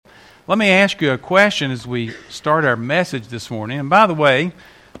Let me ask you a question as we start our message this morning. And by the way,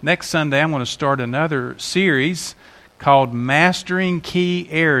 next Sunday I'm going to start another series called Mastering Key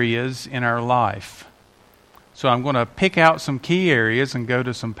Areas in Our Life. So I'm going to pick out some key areas and go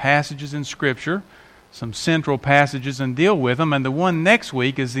to some passages in Scripture, some central passages, and deal with them. And the one next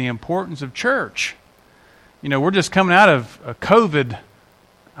week is the importance of church. You know, we're just coming out of a COVID.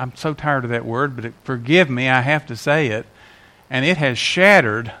 I'm so tired of that word, but forgive me, I have to say it. And it has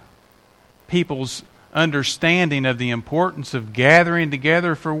shattered people's understanding of the importance of gathering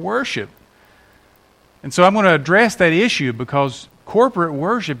together for worship. And so I'm going to address that issue because corporate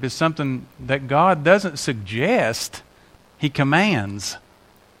worship is something that God doesn't suggest, He commands.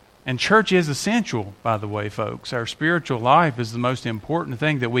 And church is essential, by the way, folks. Our spiritual life is the most important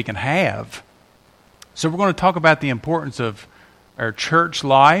thing that we can have. So we're going to talk about the importance of our church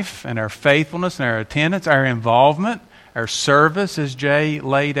life and our faithfulness and our attendance, our involvement, our service, as Jay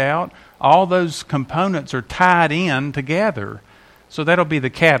laid out. All those components are tied in together. So that'll be the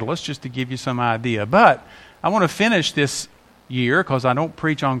catalyst, just to give you some idea. But I want to finish this year, because I don't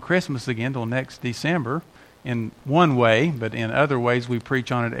preach on Christmas again till next December, in one way, but in other ways we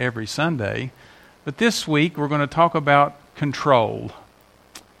preach on it every Sunday. But this week we're going to talk about control.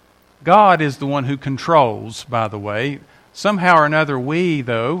 God is the one who controls, by the way. Somehow or another we,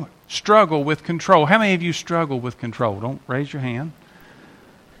 though, struggle with control. How many of you struggle with control? Don't raise your hand.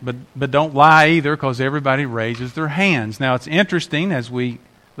 But don't lie either, because everybody raises their hands. Now it's interesting, as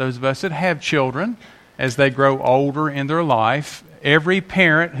those of us that have children, as they grow older in their life, every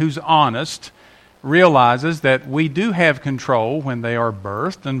parent who's honest realizes that we do have control when they are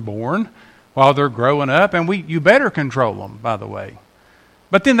birthed and born, while they're growing up, and you better control them, by the way.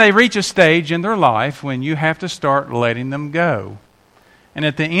 But then they reach a stage in their life when you have to start letting them go. And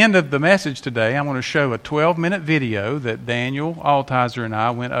at the end of the message today, I'm going to show a 12-minute video that Daniel Altizer and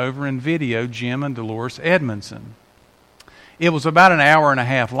I went over and videoed Jim and Dolores Edmondson. It was about an hour and a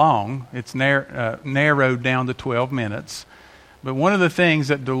half long. It's narrowed down to 12 minutes. But one of the things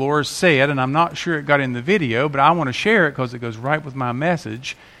that Dolores said, and I'm not sure it got in the video, but I want to share it because it goes right with my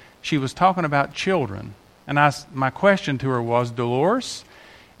message. She was talking about children. And my question to her was, Dolores,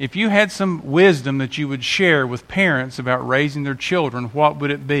 if you had some wisdom that you would share with parents about raising their children, what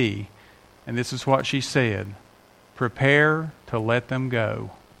would it be? And this is what she said. Prepare to let them go.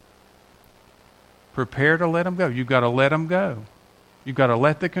 Prepare to let them go. You've got to let them go. You've got to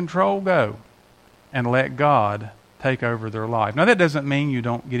let the control go and let God take over their life. Now, that doesn't mean you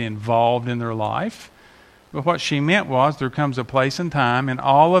don't get involved in their life. But what she meant was there comes a place and time in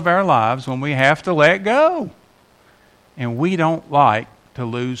all of our lives when we have to let go. And we don't like to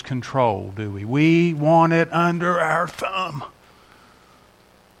lose control, do we? We want it under our thumb.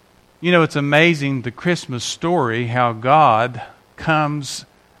 You know, it's amazing, the Christmas story, how God comes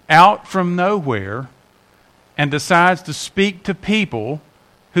out from nowhere and decides to speak to people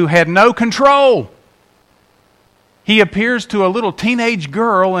who had no control. He appears to a little teenage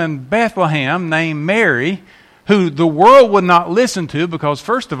girl in Bethlehem named Mary, who the world would not listen to because,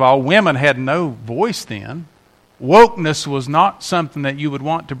 first of all, women had no voice then. Wokeness was not something that you would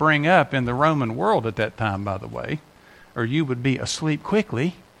want to bring up in the Roman world at that time, by the way, or you would be asleep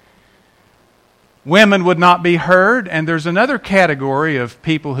quickly. Women would not be heard, and there's another category of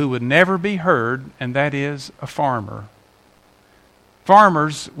people who would never be heard, and that is a farmer.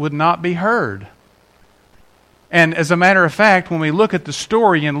 Farmers would not be heard. And as a matter of fact, when we look at the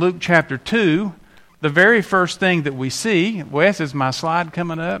story in Luke chapter 2, the very first thing that we see, Wes, is my slide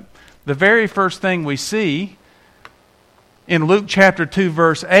coming up? The very first thing we see in Luke chapter 2,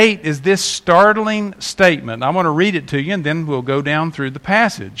 verse 8, is this startling statement. I want to read it to you, and then we'll go down through the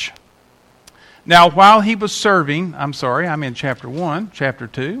passage. Now, while he was serving, I'm in chapter 1, chapter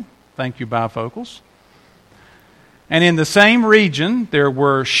 2. Thank you, bifocals. And in the same region, there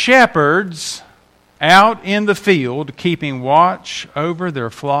were shepherds out in the field, keeping watch over their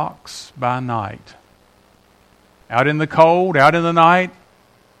flocks by night. Out in the cold, out in the night,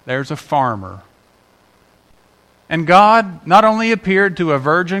 there's a farmer. And God not only appeared to a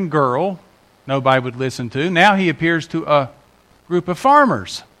virgin girl nobody would listen to, now He appears to a group of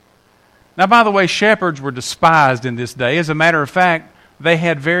farmers. Now, by the way, shepherds were despised in this day. As a matter of fact, they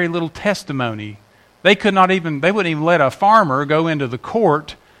had very little testimony. They wouldn't even let a farmer go into the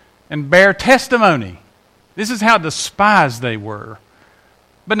court and bear testimony. This is how despised they were.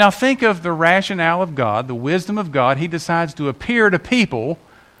 But now think of the rationale of God, the wisdom of God. He decides to appear to people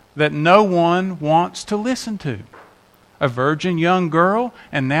that no one wants to listen to. A virgin young girl,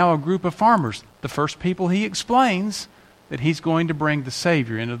 and now a group of farmers. The first people He explains that He's going to bring the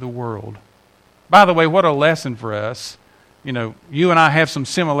Savior into the world. By the way, what a lesson for us you and I have some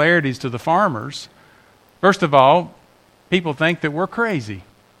similarities to the farmers. First of all, people think that we're crazy.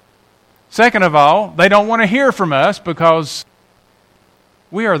 Second of all, they don't want to hear from us because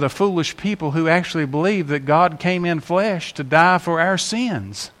we are the foolish people who actually believe that God came in flesh to die for our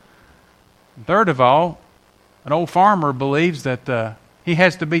sins. Third of all, an old farmer believes that he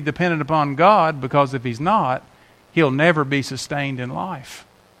has to be dependent upon God because if he's not, he'll never be sustained in life.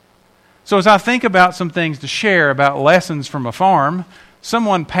 So as I think about some things to share about lessons from a farm,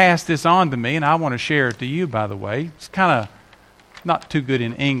 someone passed this on to me, and I want to share it to you, by the way. It's kind of not too good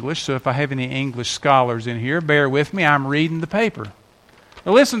in English, so if I have any English scholars in here, bear with me. I'm reading the paper.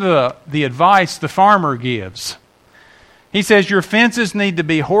 Now listen to the advice the farmer gives. He says, your fences need to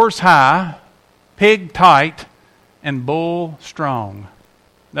be horse high, pig tight, and bull strong.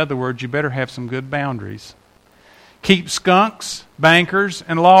 In other words, you better have some good boundaries. Keep skunks, bankers,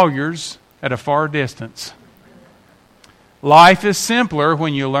 and lawyers at a far distance. Life is simpler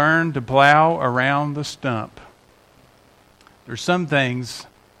when you learn to plow around the stump. There's some things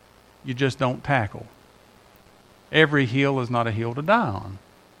you just don't tackle. Every hill is not a hill to die on.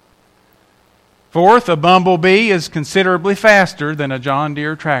 Fourth, a bumblebee is considerably faster than a John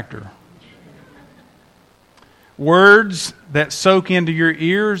Deere tractor. Words that soak into your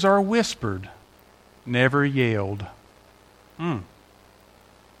ears are whispered, never yelled.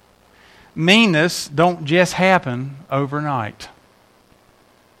 Meanness don't just happen overnight.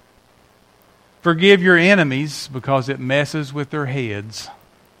 Forgive your enemies because it messes with their heads.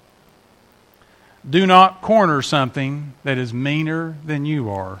 Do not corner something that is meaner than you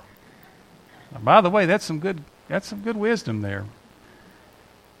are. Now, by the way, that's some good wisdom there.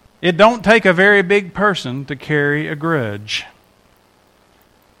 It don't take a very big person to carry a grudge.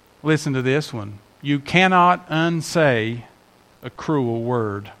 Listen to this one. You cannot unsay a cruel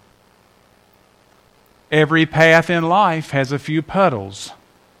word. Every path in life has a few puddles.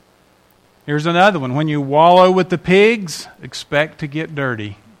 Here's another one. When you wallow with the pigs, expect to get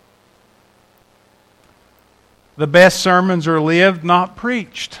dirty. The best sermons are lived, not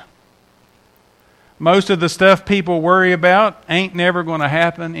preached. Most of the stuff people worry about ain't never going to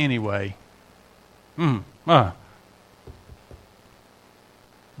happen anyway.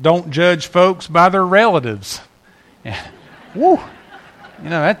 Don't judge folks by their relatives. Woo!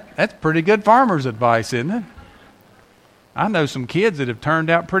 That's pretty good farmer's advice, isn't it? I know some kids that have turned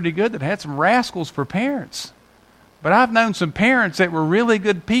out pretty good that had some rascals for parents. But I've known some parents that were really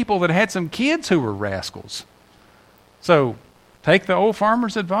good people that had some kids who were rascals. So, take the old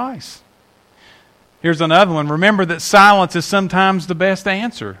farmer's advice. Here's another one. Remember that silence is sometimes the best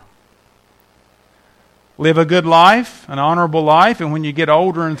answer. Live a good life, an honorable life, and when you get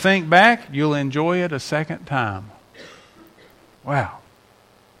older and think back, you'll enjoy it a second time. Wow.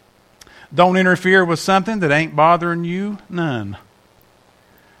 Don't interfere with something that ain't bothering you none.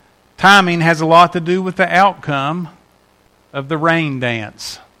 Timing has a lot to do with the outcome of the rain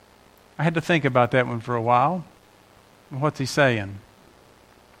dance. I had to think about that one for a while. What's he saying?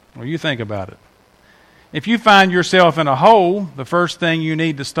 Well, you think about it. If you find yourself in a hole, the first thing you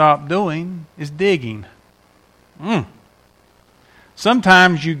need to stop doing is digging.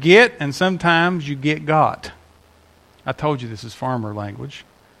 Sometimes you get and sometimes you get got. I told you this is farmer language.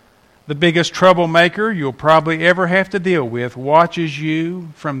 The biggest troublemaker you'll probably ever have to deal with watches you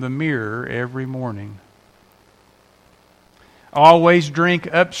from the mirror every morning. Always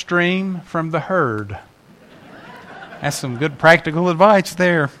drink upstream from the herd. That's some good practical advice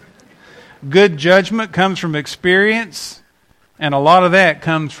there. Good judgment comes from experience, and a lot of that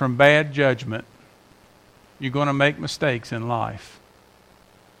comes from bad judgment. You're going to make mistakes in life.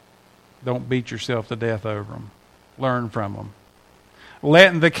 Don't beat yourself to death over them. Learn from them.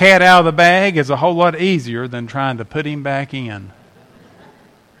 Letting the cat out of the bag is a whole lot easier than trying to put him back in.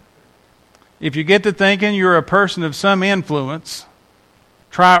 If you get to thinking you're a person of some influence,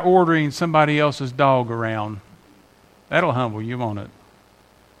 try ordering somebody else's dog around. That'll humble you, won't it?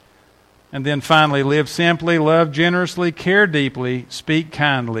 And then finally, live simply, love generously, care deeply, speak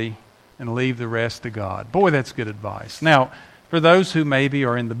kindly, and leave the rest to God. Boy, that's good advice. Now, for those who maybe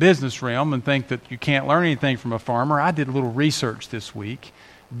are in the business realm and think that you can't learn anything from a farmer, I did a little research this week,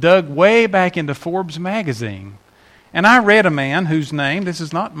 dug way back into Forbes magazine. And I read a man whose name, this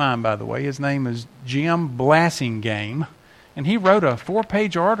is not mine by the way, his name is Jim Blasingame. And he wrote a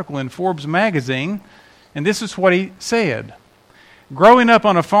 4-page article in Forbes magazine, and this is what he said. Growing up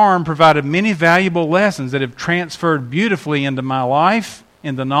on a farm provided many valuable lessons that have transferred beautifully into my life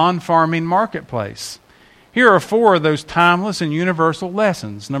in the non-farming marketplace. Here are 4 of those timeless and universal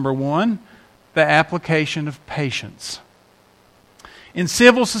lessons. Number 1, the application of patience. In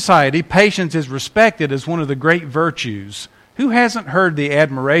civil society, patience is respected as one of the great virtues. Who hasn't heard the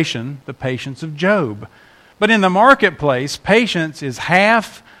admiration, the patience of Job? But in the marketplace, patience is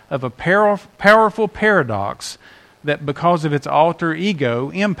half of a powerful paradox that because of its alter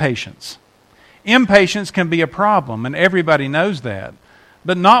ego, impatience. Impatience can be a problem, and everybody knows that.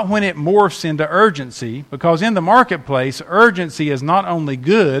 But not when it morphs into urgency, because in the marketplace, urgency is not only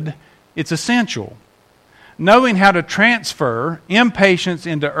good, it's essential. Knowing how to transfer impatience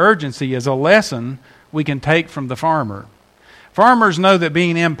into urgency is a lesson we can take from the farmer. Farmers know that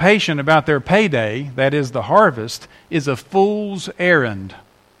being impatient about their payday, that is the harvest, is a fool's errand.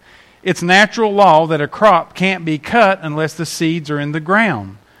 It's natural law that a crop can't be cut unless the seeds are in the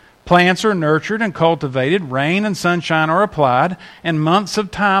ground. Plants are nurtured and cultivated, rain and sunshine are applied, and months of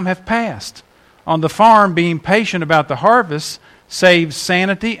time have passed. On the farm, being patient about the harvest saves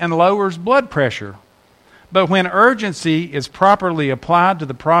sanity and lowers blood pressure. But when urgency is properly applied to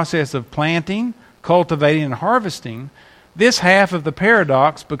the process of planting, cultivating, and harvesting, this half of the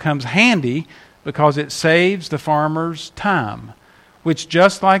paradox becomes handy because it saves the farmer's time, which,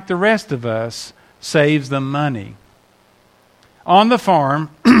 just like the rest of us, saves them money. On the farm,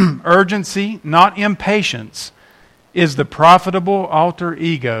 urgency, not impatience, is the profitable alter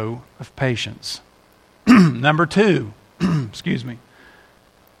ego of patience. Number 2, excuse me.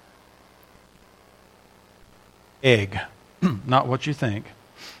 Egg, not what you think.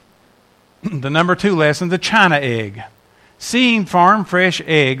 The number 2 lesson, the China egg. Seeing farm fresh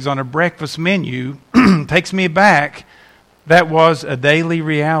eggs on a breakfast menu takes me back. That was a daily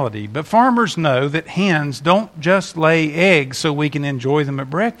reality. But farmers know that hens don't just lay eggs so we can enjoy them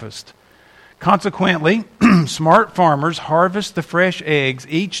at breakfast. Consequently, smart farmers harvest the fresh eggs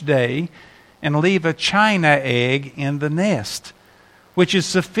each day and leave a China egg in the nest, which is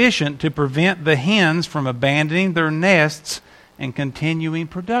sufficient to prevent the hens from abandoning their nests and continuing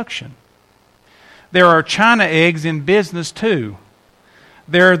production. There are China eggs in business too.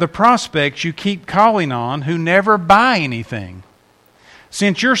 There are the prospects you keep calling on who never buy anything.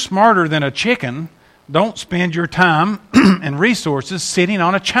 Since you're smarter than a chicken, don't spend your time and resources sitting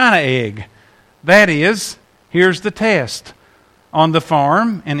on a China egg. That is, here's the test. On the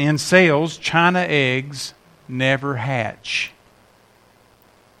farm and in sales, China eggs never hatch.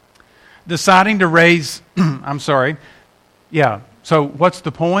 Deciding to raise, so what's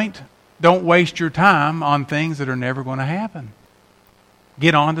the point? Don't waste your time on things that are never going to happen.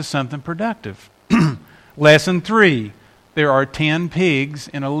 Get on to something productive. Lesson 3, there are 10 pigs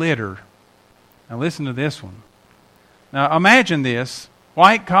in a litter. Now listen to this one. Now imagine this.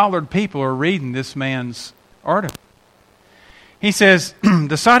 White-collared people are reading this man's article. He says,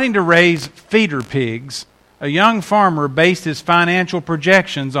 deciding to raise feeder pigs, a young farmer based his financial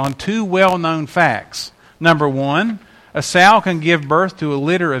projections on 2 well-known facts. Number 1, a sow can give birth to a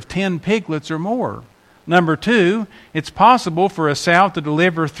litter of 10 piglets or more. Number 2, it's possible for a sow to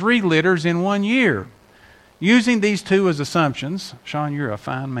deliver 3 litters in 1 year. Using these 2 as assumptions, Sean, you're a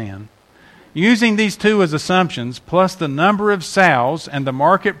fine man. Using these 2 as assumptions, plus the number of sows and the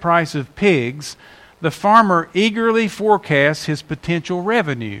market price of pigs, the farmer eagerly forecasts his potential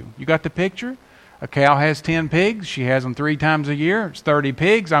revenue. You got the picture? A cow has 10 pigs. She has them 3 times a year. It's 30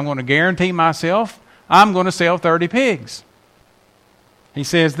 pigs. I'm going to guarantee myself I'm going to sell 30 pigs. He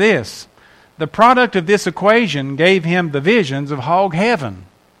says this, the product of this equation gave him the visions of hog heaven.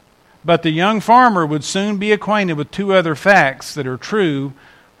 But the young farmer would soon be acquainted with 2 other facts that are true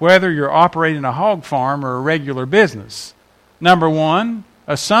whether you're operating a hog farm or a regular business. Number 1,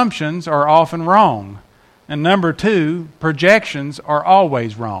 assumptions are often wrong. And number 2, projections are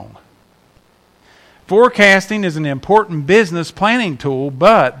always wrong. Forecasting is an important business planning tool,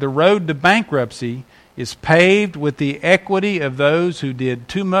 but the road to bankruptcy is paved with the equity of those who did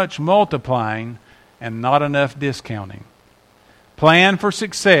too much multiplying and not enough discounting. Plan for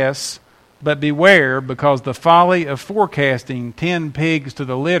success, but beware, because the folly of forecasting 10 pigs to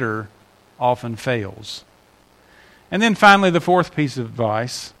the litter often fails. And then finally, the 4th piece of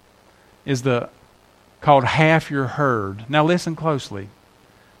advice is called half your herd. Now listen closely.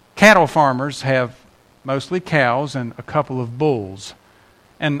 Cattle farmers have mostly cows and a couple of bulls.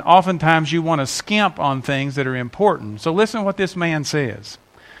 And oftentimes you want to skimp on things that are important. So listen to what this man says.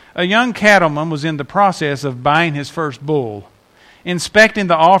 A young cattleman was in the process of buying his first bull. Inspecting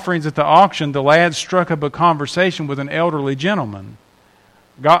the offerings at the auction, the lad struck up a conversation with an elderly gentleman.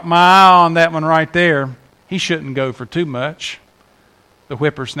 Got my eye on that one right there. He shouldn't go for too much, the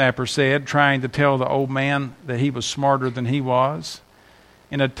whippersnapper said, trying to tell the old man that he was smarter than he was.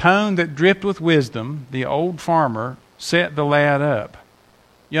 In a tone that dripped with wisdom, the old farmer set the lad up.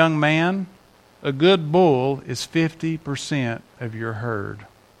 Young man, a good bull is 50% of your herd."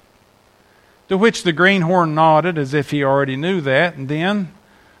 To which the greenhorn nodded as if he already knew that, and then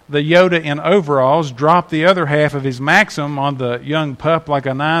the Yoda in overalls dropped the other half of his Maxim on the young pup like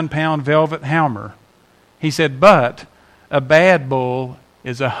a 9-pound velvet hammer. He said, "But a bad bull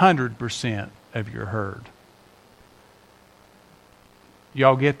is 100% of your herd."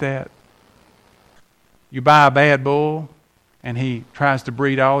 Y'all get that? You buy a bad bull and he tries to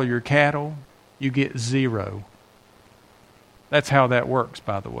breed all of your cattle, you get 0. That's how that works,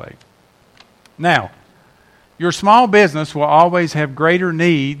 by the way. Now, your small business will always have greater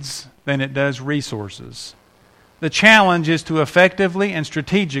needs than it does resources. The challenge is to effectively and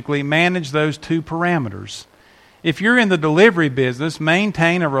strategically manage those two parameters. If you're in the delivery business,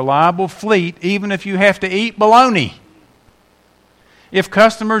 maintain a reliable fleet even if you have to eat bologna. If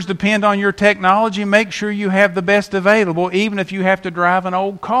customers depend on your technology, make sure you have the best available even if you have to drive an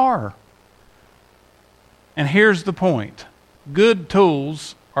old car. And here's the point. Good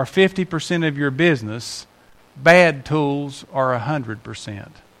tools are 50% of your business. Bad tools are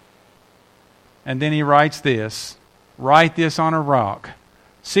 100%. And then he writes this, "Write this on a rock.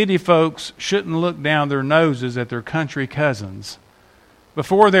 City folks shouldn't look down their noses at their country cousins.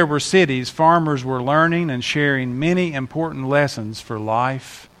 Before there were cities, farmers were learning and sharing many important lessons for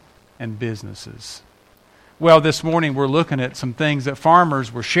life and businesses." Well, this morning we're looking at some things that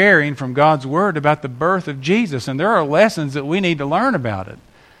farmers were sharing from God's Word about the birth of Jesus, and there are lessons that we need to learn about it.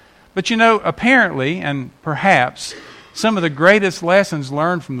 But you know, apparently, and perhaps, some of the greatest lessons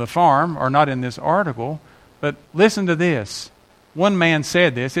learned from the farm are not in this article, but listen to this. One man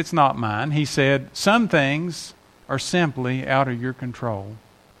said this, it's not mine. He said, "Some things are simply out of your control."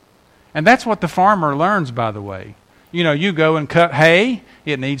 And that's what the farmer learns, by the way. You know, you go and cut hay,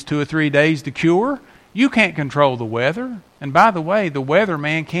 it needs 2 or 3 days to cure. You can't control the weather. And by the way, the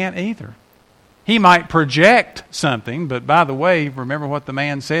weatherman can't either. He might project something, but by the way, remember what the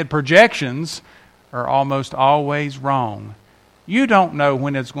man said, projections are almost always wrong. You don't know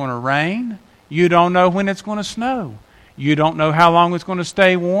when it's going to rain. You don't know when it's going to snow. You don't know how long it's going to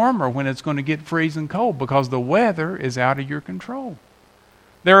stay warm or when it's going to get freezing cold because the weather is out of your control.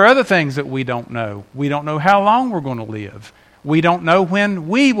 There are other things that we don't know. We don't know how long we're going to live. We don't know when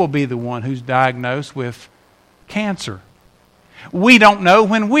we will be the one who's diagnosed with cancer. We don't know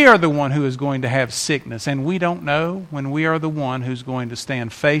when we are the one who is going to have sickness, and we don't know when we are the one who's going to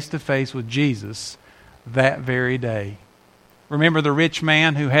stand face to face with Jesus that very day. Remember the rich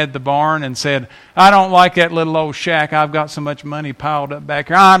man who had the barn and said, "I don't like that little old shack. I've got so much money piled up back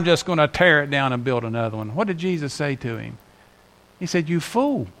here. I'm just going to tear it down and build another one." What did Jesus say to him? He said, "You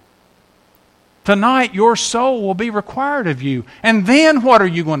fool. Tonight your soul will be required of you. And then what are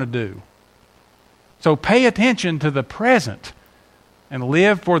you going to do?" So pay attention to the present and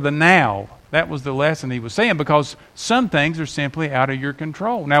live for the now. That was the lesson he was saying, because some things are simply out of your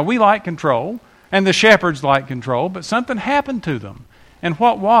control. Now, we like control, and the shepherds like control, but something happened to them. And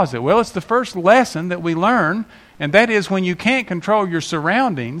what was it? Well, it's the first lesson that we learn, and that is when you can't control your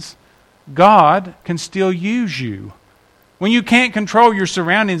surroundings, God can still use you. When you can't control your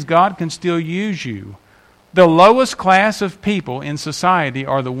surroundings, God can still use you. The lowest class of people in society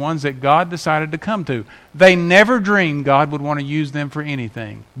are the ones that God decided to come to. They never dreamed God would want to use them for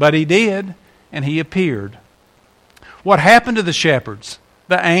anything. But He did, and He appeared. What happened to the shepherds?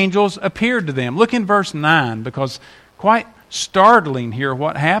 The angels appeared to them. Look in verse 9, because quite startling here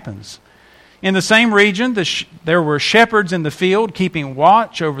what happens. In the same region, there were shepherds in the field keeping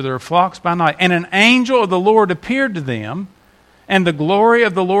watch over their flocks by night. And an angel of the Lord appeared to them, and the glory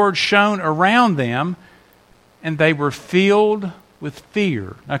of the Lord shone around them, and they were filled with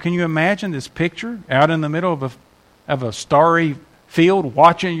fear. Now, can you imagine this picture out in the middle of a starry field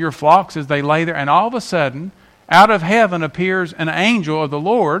watching your flocks as they lay there, and all of a sudden, out of heaven appears an angel of the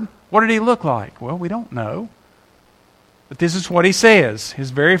Lord. What did he look like? Well, we don't know. But this is what he says,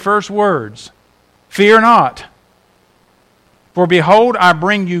 his very first words. "Fear not, for behold, I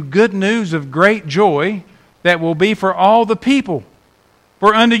bring you good news of great joy that will be for all the people.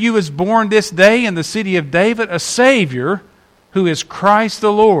 For unto you is born this day in the city of David a Savior, who is Christ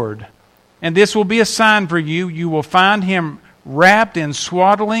the Lord. And this will be a sign for you. You will find Him wrapped in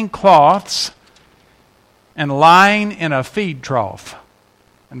swaddling cloths and lying in a feed trough."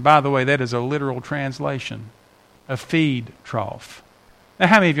 And by the way, that is a literal translation. A feed trough. Now,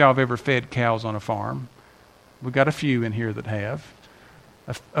 how many of y'all have ever fed cows on a farm? We've got a few in here that have.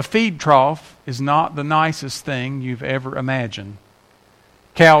 A feed trough is not the nicest thing you've ever imagined.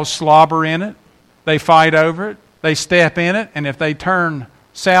 Cows slobber in it, they fight over it, they step in it, and if they turn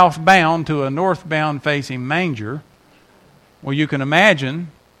southbound to a northbound facing manger, well, you can imagine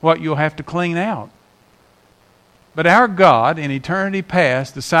what you'll have to clean out. But our God, in eternity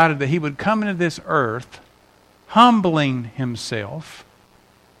past, decided that He would come into this earth, humbling Himself.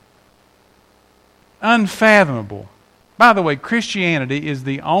 Unfathomable. By the way, Christianity is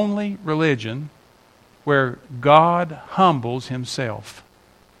the only religion where God humbles Himself.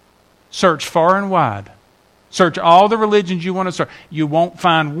 Search far and wide. Search all the religions you want to search. You won't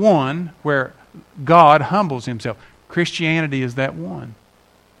find one where God humbles Himself. Christianity is that one.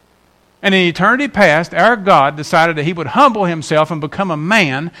 And in eternity past, our God decided that He would humble Himself and become a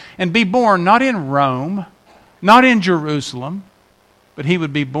man and be born not in Rome, not in Jerusalem, but He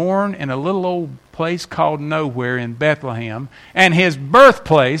would be born in a little old place called nowhere in Bethlehem. And His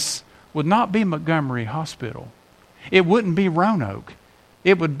birthplace would not be Montgomery Hospital. It wouldn't be Roanoke.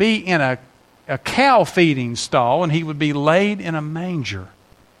 It would be in a cow feeding stall, and He would be laid in a manger.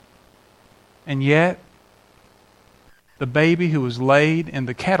 And yet, the baby who was laid in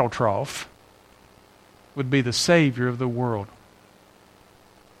the cattle trough would be the Savior of the world.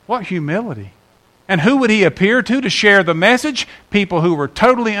 What humility. And who would He appear to share the message? People who were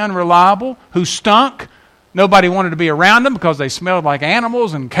totally unreliable, who stunk. Nobody wanted to be around them because they smelled like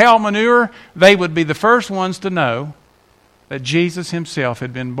animals and cow manure. They would be the first ones to know that Jesus Himself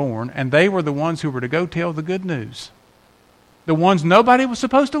had been born, and they were the ones who were to go tell the good news. The ones nobody was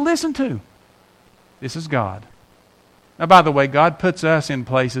supposed to listen to. This is God. Now, by the way, God puts us in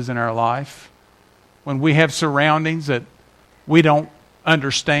places in our life when we have surroundings that we don't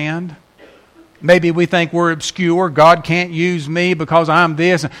understand. Maybe we think we're obscure. God can't use me because I'm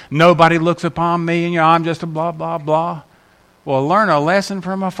this. Nobody looks upon me, and I'm just a blah, blah, blah. Well, learn a lesson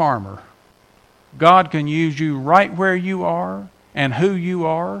from a farmer. God can use you right where you are and who you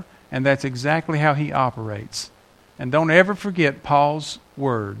are, and that's exactly how He operates. And don't ever forget Paul's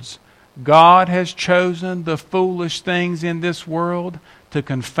words. God has chosen the foolish things in this world to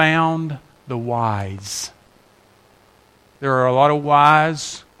confound the wise. There are a lot of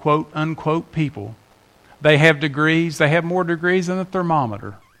wise, quote, unquote, people. They have degrees. They have more degrees than a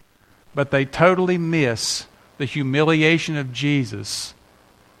thermometer. But they totally miss the humiliation of Jesus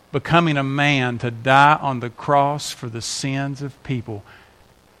becoming a man to die on the cross for the sins of people.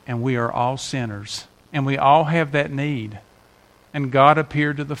 And we are all sinners. And we all have that need. And God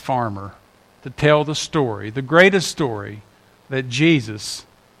appeared to the farmer to tell the story, the greatest story, that Jesus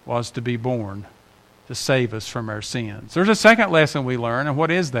was to be born to save us from our sins. There's a second lesson we learn, and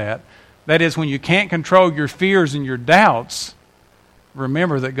what is that? That is, when you can't control your fears and your doubts,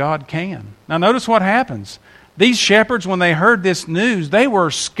 remember that God can. Now notice what happens. These shepherds, when they heard this news, they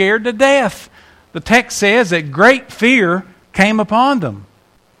were scared to death. The text says that great fear came upon them.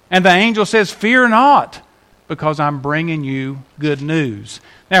 And the angel says, "Fear not, because I'm bringing you good news."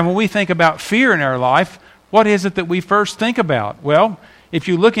 Now, when we think about fear in our life, what is it that we first think about? Well, if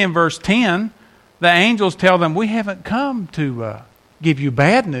you look in verse 10, the angels tell them, "We haven't come to give you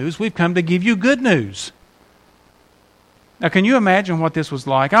bad news. We've come to give you good news." Now, can you imagine what this was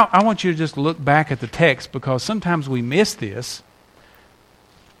like? I want you to just look back at the text, because sometimes we miss this.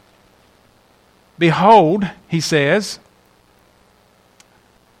 "Behold," He says,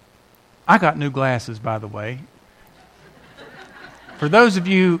 I got new glasses, by the way. For those of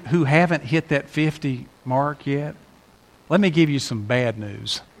you who haven't hit that 50 mark yet, let me give you some bad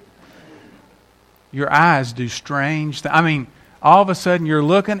news. Your eyes do strange things. I mean, all of a sudden you're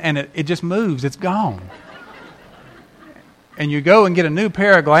looking and it just moves. It's gone. And you go and get a new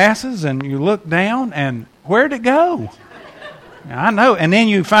pair of glasses and you look down and where'd it go? Now, I know. And then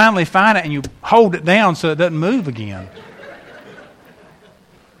you finally find it and you hold it down so it doesn't move again.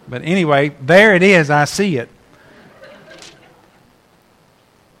 But anyway, there it is. I see it.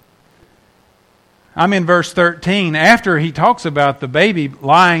 I'm in verse 13. After He talks about the baby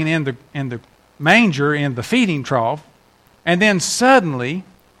lying in the manger in the feeding trough, and then suddenly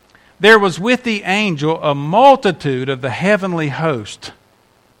there was with the angel a multitude of the heavenly host.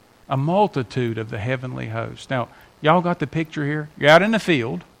 A multitude of the heavenly host. Now, y'all got the picture here? You're out in the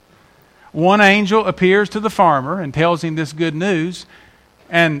field. One angel appears to the farmer and tells him this good news.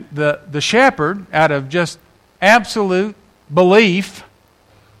 And the shepherd, out of just absolute belief,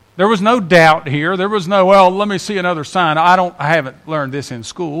 there was no doubt here. There was no, well, let me see another sign. I haven't learned this in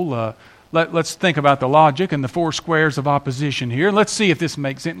school. Let's think about the logic and the four squares of opposition here. Let's see if this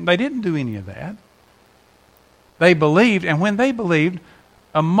makes sense. They didn't do any of that. They believed, and when they believed,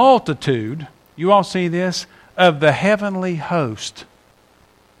 a multitude, you all see this, of the heavenly host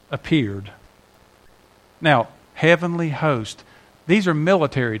appeared. Now, heavenly host. These are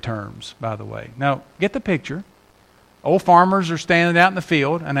military terms, by the way. Now, get the picture. Old farmers are standing out in the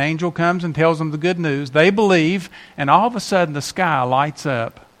field. An angel comes and tells them the good news. They believe, and all of a sudden the sky lights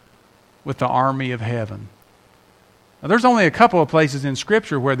up with the army of heaven. Now, there's only a couple of places in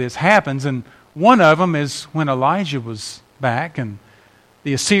Scripture where this happens, and one of them is when Elijah was back and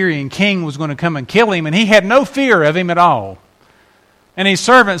the Assyrian king was going to come and kill him, and he had no fear of him at all. And his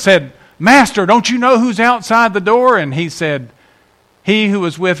servant said, "Master, don't you know who's outside the door?" And he said, "He who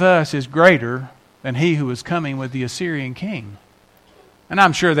is with us is greater than he who is coming with the Assyrian king." And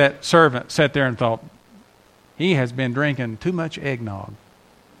I'm sure that servant sat there and thought, he has been drinking too much eggnog.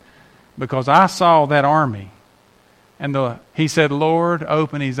 Because I saw that army. And he said, "Lord,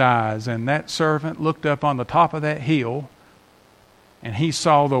 open his eyes." And that servant looked up on the top of that hill, and he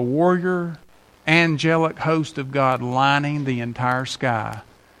saw the warrior angelic host of God lining the entire sky.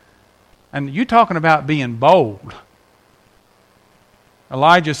 And you talking about being bold.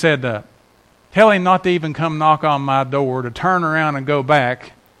 Elijah said, "Tell him not to even come knock on my door, to turn around and go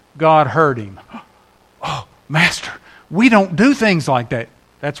back." God heard him. "Oh, Master, we don't do things like that."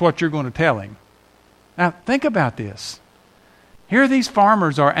 That's what you're going to tell him. Now, think about this. Here these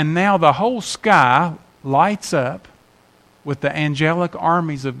farmers are, and now the whole sky lights up with the angelic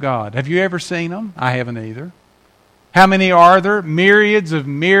armies of God. Have you ever seen them? I haven't either. How many are there? Myriads of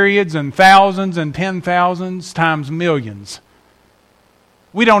myriads and thousands and 10,000s times millions.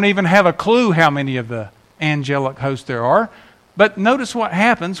 We don't even have a clue how many of the angelic hosts there are. But notice what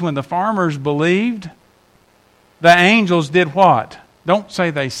happens when the farmers believed. The angels did what? Don't say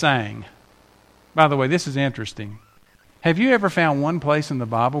they sang. By the way, this is interesting. Have you ever found one place in the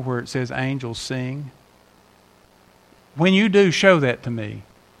Bible where it says angels sing? When you do, show that to me.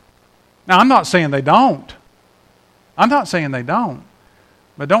 Now, I'm not saying they don't.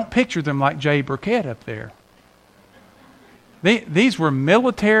 But don't picture them like Jay Burkett up there. These were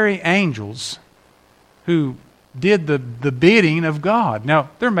military angels who did the bidding of God. Now,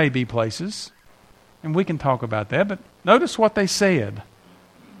 there may be places, and we can talk about that, but notice what they said.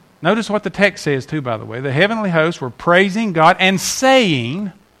 Notice what the text says too, by the way. The heavenly hosts were praising God and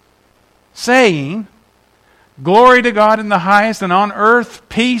saying, "Glory to God in the highest, and on earth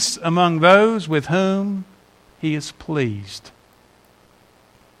peace among those with whom He is pleased."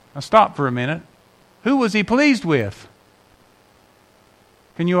 Now stop for a minute. Who was He pleased with?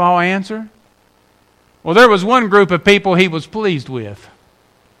 Can you all answer? Well, there was one group of people He was pleased with.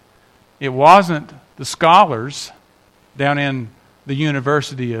 It wasn't the scholars down in the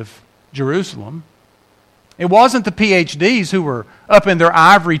University of Jerusalem. It wasn't the PhDs who were up in their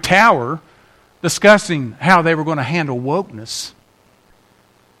ivory tower discussing how they were going to handle wokeness.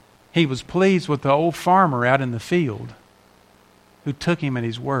 He was pleased with the old farmer out in the field who took him at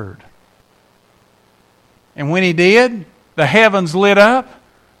his word. And when he did, the heavens lit up,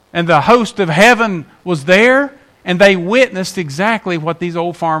 and the host of heaven was there, and they witnessed exactly what these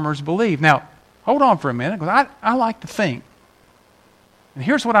old farmers believed. Now, hold on for a minute, because I like to think. And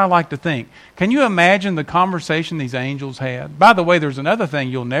here's what I like to think. Can you imagine the conversation these angels had? By the way, there's another thing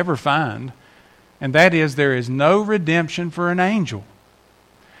you'll never find, and that is there is no redemption for an angel.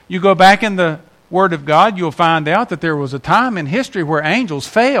 You go back in the Word of God, you'll find out that there was a time in history where angels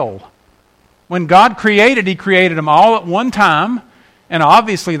fell. When God created, He created them all at one time, and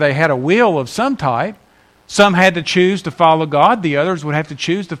obviously they had a will of some type. Some had to choose to follow God. The others would have to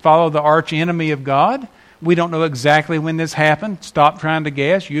choose to follow the arch enemy of God. We don't know exactly when this happened. Stop trying to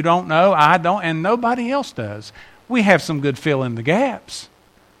guess. You don't know, I don't, and nobody else does. We have some good fill in the gaps.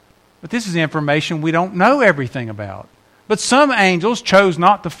 But this is information we don't know everything about. But some angels chose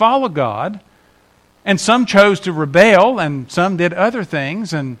not to follow God, and some chose to rebel, and some did other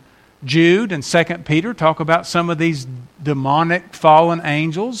things. And Jude and 2 Peter talk about some of these demonic fallen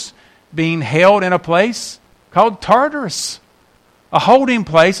angels being held in a place called Tartarus, a holding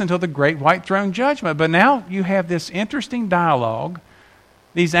place until the great white throne judgment. But now you have this interesting dialogue.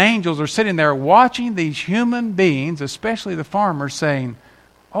 These angels are sitting there watching these human beings, especially the farmers, saying,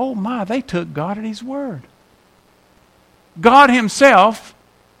 "Oh my, they took God at His word. God Himself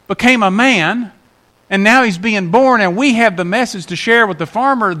became a man, and now He's being born, and we have the message to share with the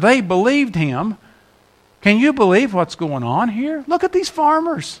farmer. They believed Him." Can you believe what's going on here? Look at these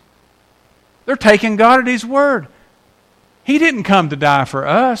farmers. They're taking God at His word. He didn't come to die for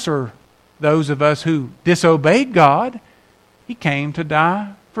us or those of us who disobeyed God. He came to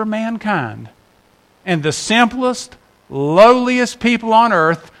die for mankind. And the simplest, lowliest people on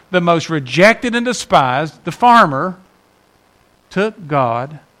earth, the most rejected and despised, the farmer, took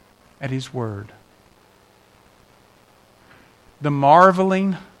God at His word. The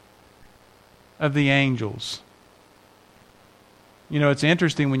marveling of the angels. You know, it's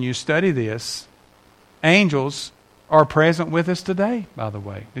interesting when you study this. Angels are present with us today, by the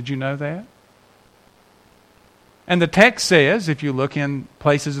way. Did you know that? And the text says, if you look in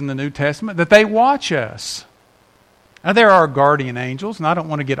places in the New Testament, that they watch us. Now, there are guardian angels, and I don't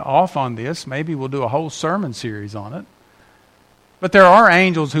want to get off on this. Maybe we'll do a whole sermon series on it. But there are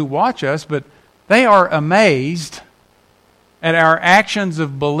angels who watch us, but they are amazed at our actions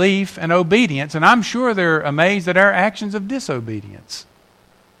of belief and obedience, and I'm sure they're amazed at our actions of disobedience.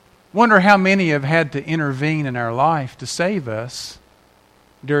 Wonder how many have had to intervene in our life to save us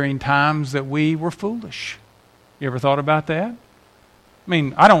during times that we were foolish. You ever thought about that? I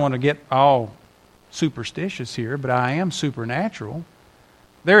mean, I don't want to get all superstitious here, but I am supernatural.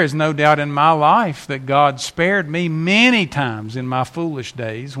 There is no doubt in my life that God spared me many times in my foolish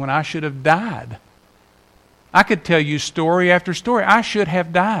days when I should have died. I could tell you story after story. I should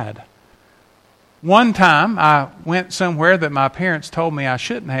have died. One time I went somewhere that my parents told me I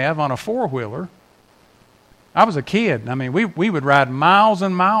shouldn't have on a four-wheeler. I was a kid. I mean, we would ride miles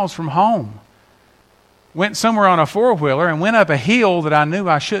and miles from home. Went somewhere on a four-wheeler and went up a hill that I knew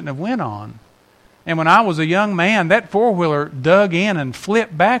I shouldn't have went on. And when I was a young man, that four-wheeler dug in and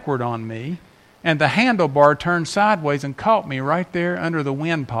flipped backward on me, and the handlebar turned sideways and caught me right there under the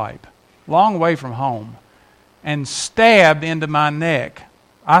windpipe, long way from home, and stabbed into my neck.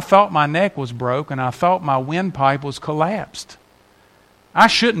 I thought my neck was broke, and I thought my windpipe was collapsed. I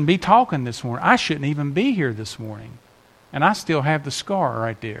shouldn't be talking this morning. I shouldn't even be here this morning. And I still have the scar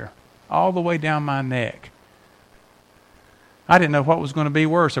right there, all the way down my neck. I didn't know what was going to be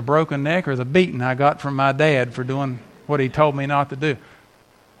worse, a broken neck or the beating I got from my dad for doing what he told me not to do.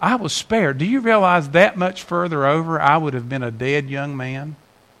 I was spared. Do you realize that much further over I would have been a dead young man?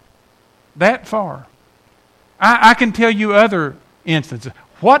 That far. I can tell you other instances.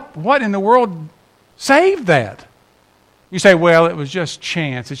 What in the world saved that? You say, well, it was just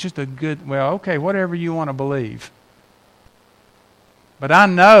chance. It's just a good, well, okay, whatever you want to believe. But I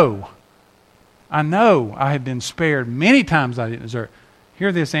know I have been spared many times I didn't deserve.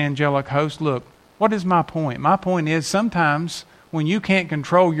 Hear this, angelic host. Look, what is my point? My point is sometimes when you can't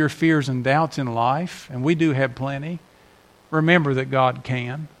control your fears and doubts in life, and we do have plenty, remember that God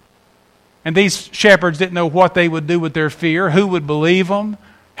can. And these shepherds didn't know what they would do with their fear. Who would believe them?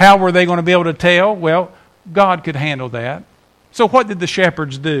 How were they going to be able to tell? Well, God could handle that. So what did the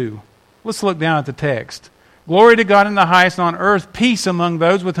shepherds do? Let's look down at the text. Glory to God in the highest, and on earth peace among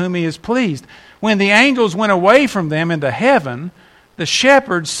those with whom He is pleased. When the angels went away from them into heaven, the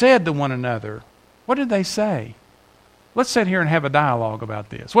shepherds said to one another, what did they say? Let's sit here and have a dialogue about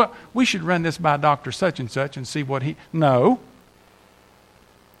this. Well, we should run this by Dr. Such and Such and see what he... No.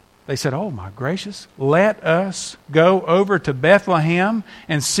 They said, oh my gracious, let us go over to Bethlehem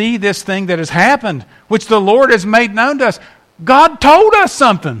and see this thing that has happened, which the Lord has made known to us. God told us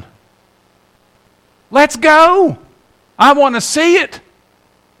something. Let's go. I want to see it.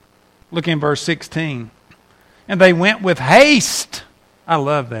 Look in verse 16. And they went with haste. I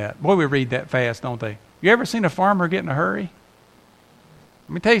love that. Boy, we read that fast, don't they? You ever seen a farmer get in a hurry?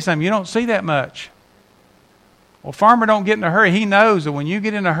 Let me tell you something. You don't see that much. Well, farmer don't get in a hurry. He knows that when you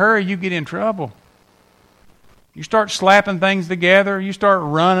get in a hurry, you get in trouble. You start slapping things together. You start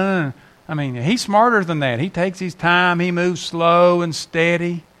running. I mean, he's smarter than that. He takes his time. He moves slow and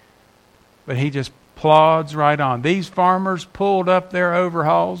steady. But he just plods right on. These farmers pulled up their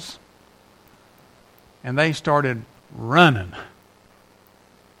overhauls and they started running.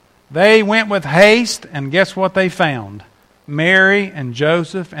 They went with haste, and guess what they found? Mary and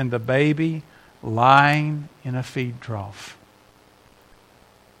Joseph and the baby lying in a feed trough.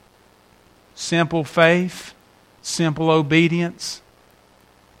 Simple faith, simple obedience.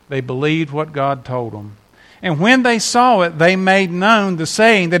 They believed what God told them. And when they saw it, they made known the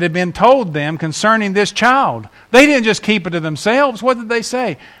saying that had been told them concerning this child. They didn't just keep it to themselves. What did they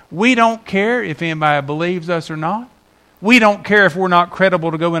say? We don't care if anybody believes us or not. We don't care if we're not credible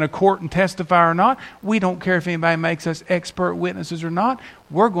to go in a court and testify or not. We don't care if anybody makes us expert witnesses or not.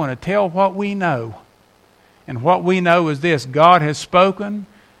 We're going to tell what we know. And what we know is this: God has spoken,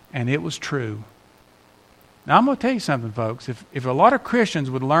 and it was true. Now, I'm going to tell you something, folks. If a lot of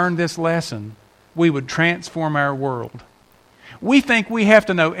Christians would learn this lesson, we would transform our world. We think we have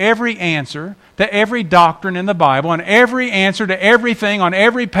to know every answer to every doctrine in the Bible and every answer to everything on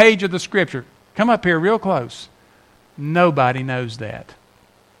every page of the Scripture. Come up here real close. Nobody knows that.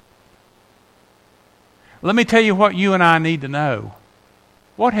 Let me tell you what you and I need to know.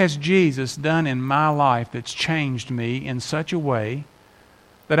 What has Jesus done in my life that's changed me in such a way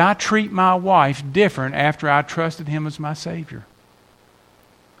that I treat my wife different after I trusted Him as my Savior?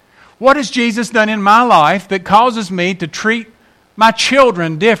 What has Jesus done in my life that causes me to treat my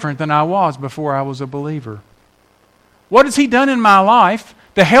children different than I was before I was a believer? What has He done in my life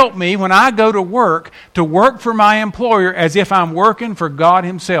to help me when I go to work for my employer as if I'm working for God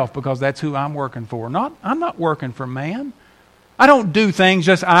Himself, because that's who I'm working for. I'm not working for man. I don't do things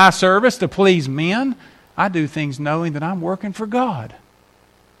just eye service to please men. I do things knowing that I'm working for God.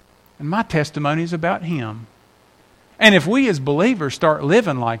 And my testimony is about Him. And if we as believers start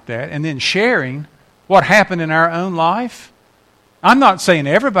living like that and then sharing what happened in our own life, I'm not saying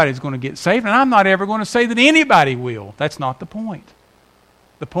everybody's going to get saved, and I'm not ever going to say that anybody will. That's not the point.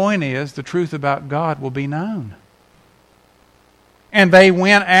 The point is the truth about God will be known. And they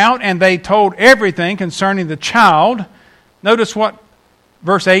went out and they told everything concerning the child. Notice what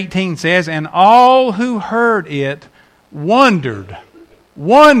verse 18 says, and all who heard it wondered,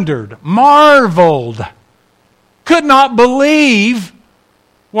 marveled, could not believe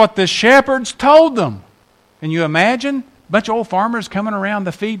what the shepherds told them. Can you imagine? A bunch of old farmers coming around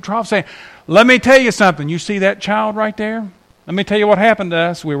the feed trough saying, let me tell you something. You see that child right there? Let me tell you what happened to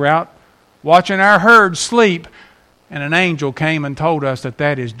us. We were out watching our herd sleep, and an angel came and told us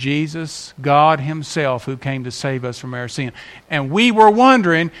that is Jesus, God Himself, who came to save us from our sin. And we were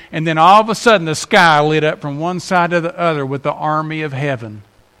wondering, and then all of a sudden the sky lit up from one side to the other with the army of heaven,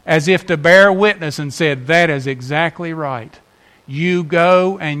 as if to bear witness and said, that is exactly right. You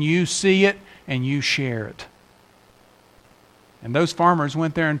go and you see it and you share it. And those farmers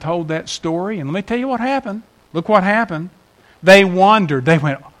went there and told that story, and let me tell you what happened. Look what happened. They wondered. They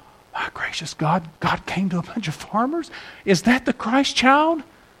went, my gracious, God came to a bunch of farmers? Is that the Christ child?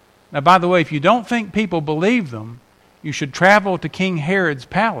 Now, by the way, if you don't think people believe them, you should travel to King Herod's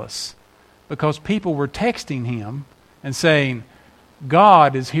palace, because people were texting him and saying,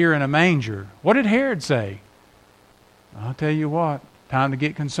 God is here in a manger. What did Herod say? I'll tell you what, time to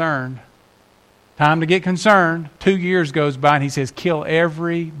get concerned. Time to get concerned. 2 years goes by and he says, kill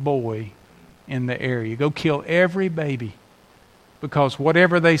every boy in the area. Go kill every baby. Because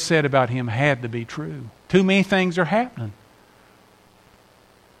whatever they said about him had to be true. Too many things are happening.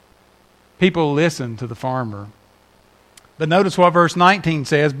 People listen to the farmer. But notice what verse 19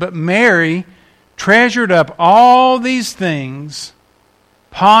 says. But Mary treasured up all these things,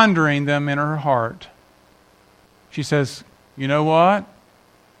 pondering them in her heart. She says, you know what?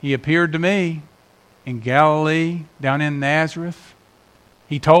 He appeared to me in Galilee, down in Nazareth.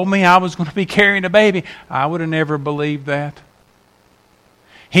 He told me I was going to be carrying a baby. I would have never believed that.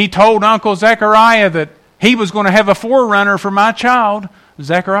 He told Uncle Zechariah that he was going to have a forerunner for my child.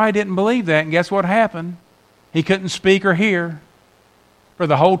 Zechariah didn't believe that, and guess what happened? He couldn't speak or hear for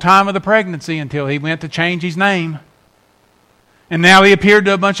the whole time of the pregnancy until he went to change his name. And now he appeared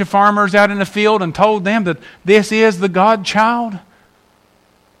to a bunch of farmers out in the field and told them that this is the God child.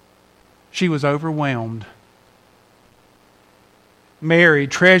 She was overwhelmed. Mary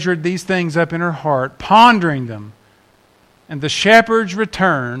treasured these things up in her heart, pondering them. And the shepherds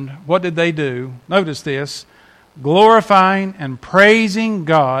returned. What did they do? Notice this. Glorifying and praising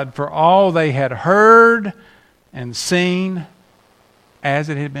God for all they had heard and seen as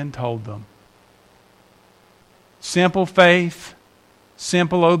it had been told them. Simple faith,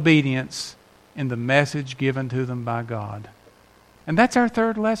 simple obedience in the message given to them by God. And that's our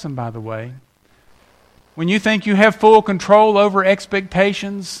third lesson, by the way. When you think you have full control over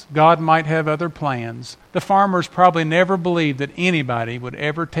expectations, God might have other plans. The farmers probably never believed that anybody would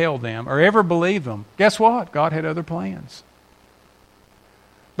ever tell them or ever believe them. Guess what? God had other plans.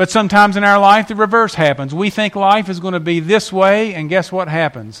 But sometimes in our life, the reverse happens. We think life is going to be this way, and guess what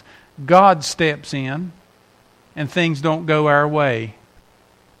happens? God steps in, and things don't go our way.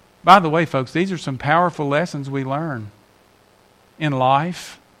 By the way, folks, these are some powerful lessons we learn in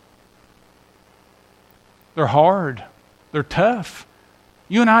life. They're hard. They're tough.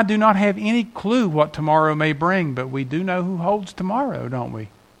 You and I do not have any clue what tomorrow may bring, but we do know who holds tomorrow, don't we?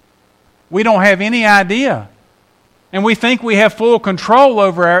 We don't have any idea. And we think we have full control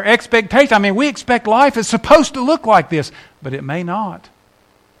over our expectations. I mean, we expect life is supposed to look like this, but it may not.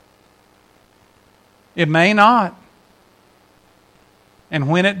 It may not. And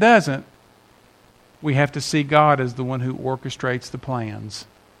when it doesn't, we have to see God as the one who orchestrates the plans.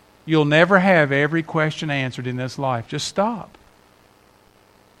 You'll never have every question answered in this life. Just stop.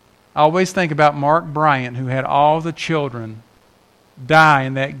 I always think about Mark Bryant, who had all the children die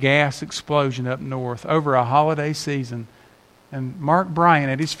in that gas explosion up north over a holiday season. And Mark Bryant,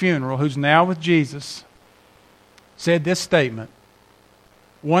 at his funeral, who's now with Jesus, said this statement.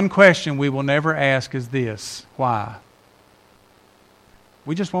 One question we will never ask is this: why?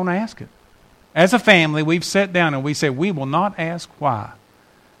 We just won't ask it. As a family, we've sat down and we say we will not ask why,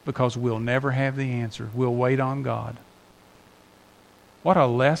 because we'll never have the answer. We'll wait on God. What a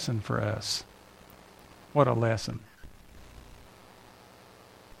lesson for us. What a lesson.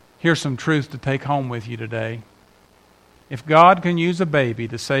 Here's some truth to take home with you today. If God can use a baby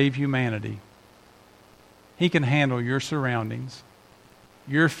to save humanity, He can handle your surroundings,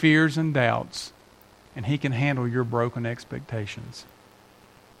 your fears and doubts, and He can handle your broken expectations.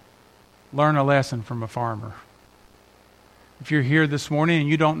 Learn a lesson from a farmer. If you're here this morning and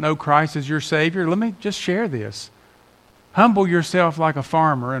you don't know Christ as your Savior, let me just share this. Humble yourself like a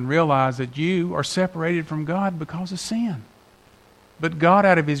farmer and realize that you are separated from God because of sin. But God,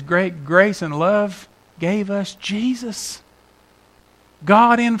 out of His great grace and love, gave us Jesus.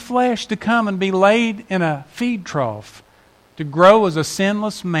 God in flesh to come and be laid in a feed trough, to grow as a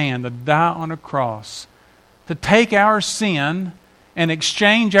sinless man, to die on a cross, to take our sin and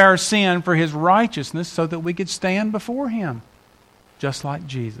exchange our sin for His righteousness so that we could stand before Him, just like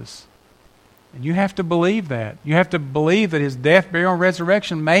Jesus. And you have to believe that. You have to believe that His death, burial, and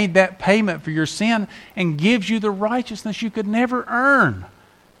resurrection made that payment for your sin and gives you the righteousness you could never earn.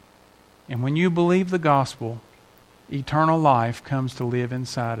 And when you believe the gospel, eternal life comes to live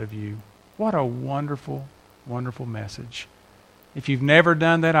inside of you. What a wonderful, wonderful message. If you've never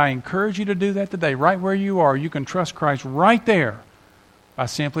done that, I encourage you to do that today. Right where you are, you can trust Christ right there by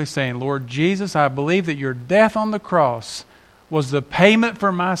simply saying, Lord Jesus, I believe that your death on the cross was the payment for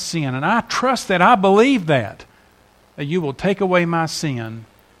my sin. And I trust that, I believe that you will take away my sin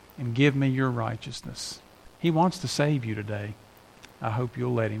and give me your righteousness. He wants to save you today. I hope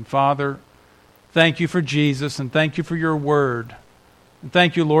you'll let Him. Father, thank you for Jesus, and thank you for your word. And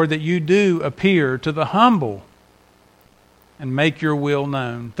thank you, Lord, that you do appear to the humble and make your will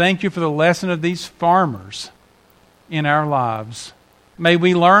known. Thank you for the lesson of these farmers in our lives. May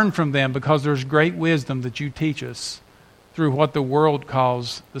we learn from them, because there's great wisdom that you teach us through what the world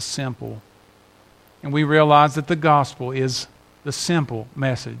calls the simple. And we realize that the gospel is the simple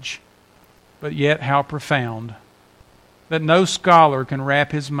message, but yet how profound. That no scholar can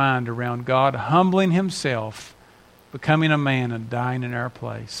wrap his mind around God humbling Himself, becoming a man and dying in our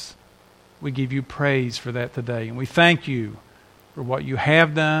place. We give you praise for that today. And we thank you for what you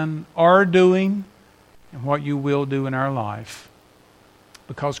have done, are doing, and what you will do in our life.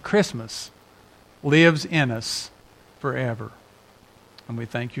 Because Christmas lives in us forever. And we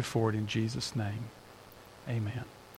thank you for it in Jesus' name. Amen.